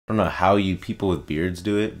don't know how you people with beards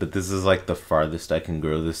do it, but this is like the farthest I can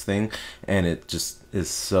grow this thing, and it just is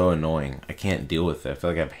so annoying. I can't deal with it. I feel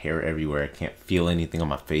like I have hair everywhere. I can't feel anything on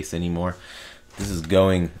my face anymore. This is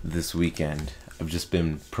going this weekend. I've just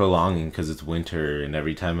been prolonging because it's winter, and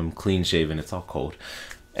every time I'm clean shaven, it's all cold.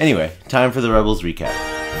 Anyway, time for the Rebels recap.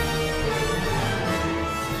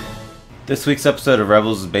 This week's episode of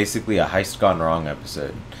Rebels is basically a heist gone wrong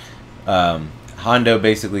episode. Hondo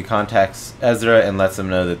basically contacts Ezra and lets him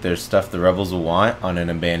know that there's stuff the Rebels will want on an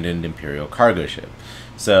abandoned Imperial cargo ship.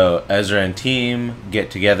 So Ezra and team get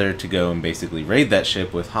together to go and basically raid that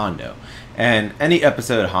ship with Hondo. And any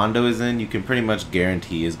episode Hondo is in, you can pretty much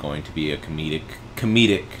guarantee is going to be a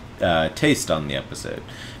comedic taste on the episode,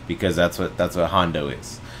 because that's what Hondo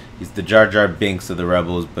is. He's the Jar Jar Binks of the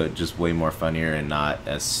Rebels, but just way more funnier and not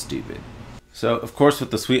as stupid. So, of course,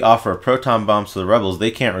 with the sweet offer of proton bombs to the Rebels,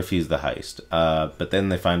 they can't refuse the heist. But then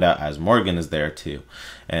they find out Az Morgan is there, too.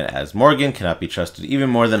 And Az Morgan cannot be trusted even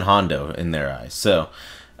more than Hondo in their eyes. So,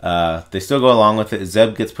 they still go along with it.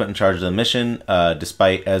 Zeb gets put in charge of the mission,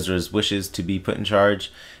 despite Ezra's wishes to be put in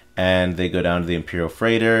charge. And they go down to the Imperial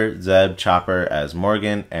freighter, Zeb, Chopper, Az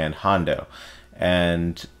Morgan, and Hondo.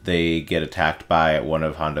 And they get attacked by one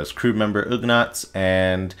of Hondo's crew member, Ugnaughts,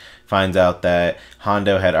 and finds out that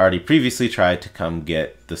Hondo had already previously tried to come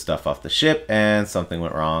get the stuff off the ship, and something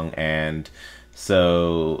went wrong, and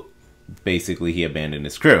so basically he abandoned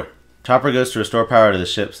his crew. Chopper goes to restore power to the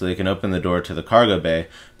ship so they can open the door to the cargo bay,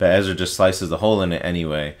 but Ezra just slices a hole in it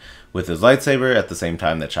anyway with his lightsaber at the same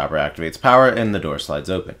time that Chopper activates power, and the door slides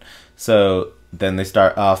open. So then they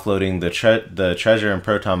start offloading the treasure and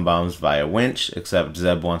proton bombs via winch, except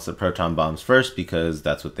Zeb wants the proton bombs first because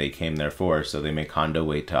that's what they came there for, so they make Hondo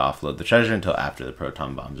wait to offload the treasure until after the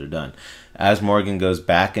proton bombs are done. Az Morgan goes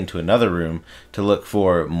back into another room to look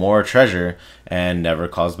for more treasure and never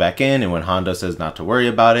calls back in, and when Hondo says not to worry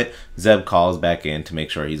about it, Zeb calls back in to make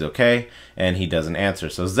sure he's okay, and he doesn't answer,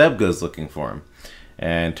 so Zeb goes looking for him.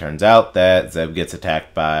 And turns out that Zeb gets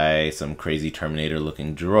attacked by some crazy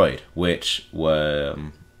Terminator-looking droid, which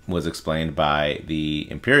was explained by the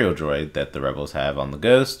Imperial droid that the Rebels have on the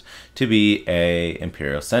Ghost to be a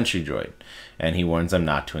Imperial sentry droid. And he warns them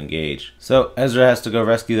not to engage. So Ezra has to go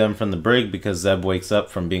rescue them from the brig because Zeb wakes up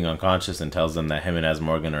from being unconscious and tells them that him and Az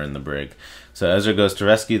Morgan are in the brig. So Ezra goes to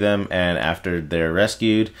rescue them, and after they're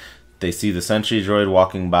rescued, they see the sentry droid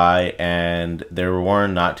walking by, and they're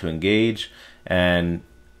warned not to engage. And,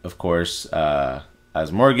 of course,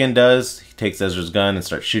 as Morgan does, he takes Ezra's gun and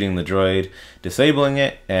starts shooting the droid, disabling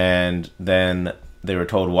it, and then they were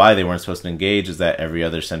told why they weren't supposed to engage is that every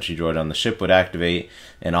other sentry droid on the ship would activate,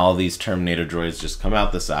 and all these Terminator droids just come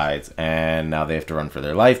out the sides, and now they have to run for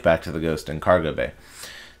their life back to the Ghost and cargo bay.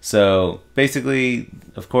 So, basically,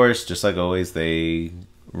 of course, just like always, they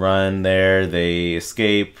run there, they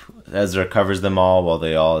escape, Ezra covers them all while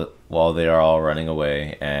they are all running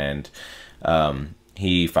away, and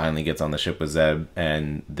he finally gets on the ship with Zeb,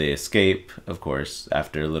 and they escape, of course,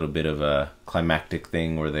 after a little bit of a climactic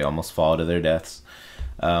thing where they almost fall to their deaths.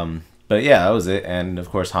 But yeah, that was it. And of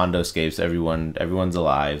course, Hondo escapes. Everyone's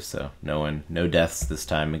alive, so no deaths this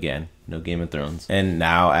time again. No Game of Thrones. And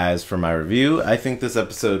now, as for my review, I think this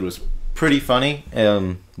episode was pretty funny,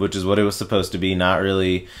 which is what it was supposed to be. Not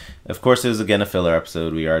really. Of course, it was again a filler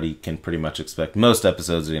episode. We already can pretty much expect most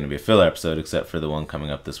episodes are going to be a filler episode, except for the one coming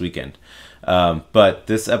up this weekend. But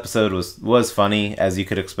this episode was funny, as you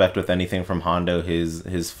could expect with anything from Hondo.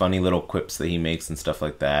 His funny little quips that he makes and stuff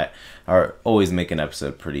like that are always make an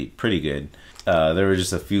episode pretty good. There were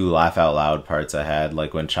just a few laugh out loud parts I had,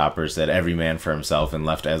 like when Chopper said every man for himself and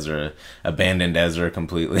abandoned Ezra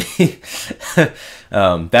completely.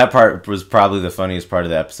 That part was probably the funniest part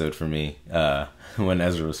of the episode for me, when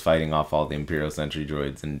Ezra was fighting off all the Imperial sentry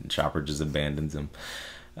droids and Chopper just abandons him.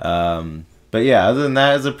 But yeah, other than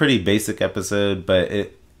that, it's a pretty basic episode, but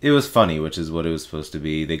it was funny, which is what it was supposed to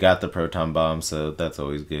be. They got the proton bomb, so that's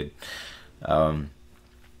always good.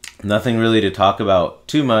 Nothing really to talk about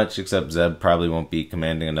too much, except Zeb probably won't be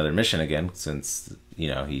commanding another mission again, since,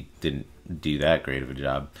 he didn't do that great of a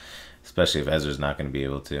job, especially if Ezra's not going to be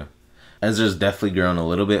able to. Ezra's definitely grown a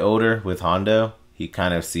little bit older with Hondo. He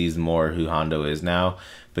kind of sees more who Hondo is now,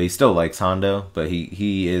 but he still likes Hondo, but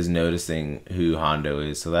he is noticing who Hondo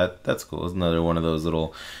is, so that's cool. It's another one of those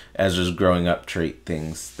little Ezra's growing up trait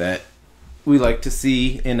things that we like to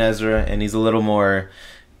see in Ezra, and Ezra's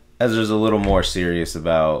a little more serious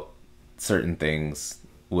about certain things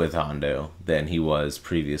with Hondo than he was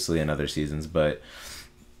previously in other seasons. But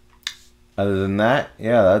other than that,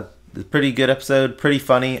 yeah, that's a pretty good episode, pretty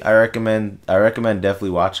funny. I recommend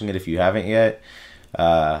definitely watching it if you haven't yet.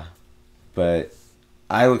 But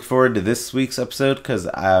I look forward to this week's episode because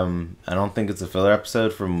I don't think it's a filler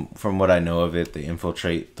episode from what I know of it. They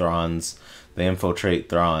infiltrate Thrawn's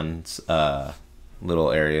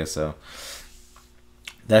little area, so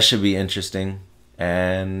that should be interesting.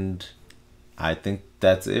 And I think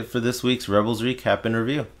that's it for this week's Rebels recap and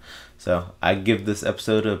review. So I give this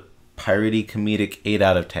episode a piratey comedic 8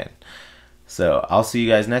 out of 10. So I'll see you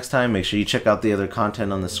guys next time. Make sure you check out the other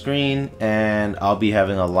content on the screen, and I'll be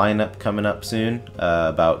having a lineup coming up soon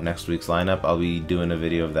about next week's lineup. I'll be doing a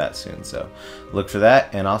video of that soon, so look for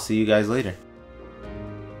that, and I'll see you guys later.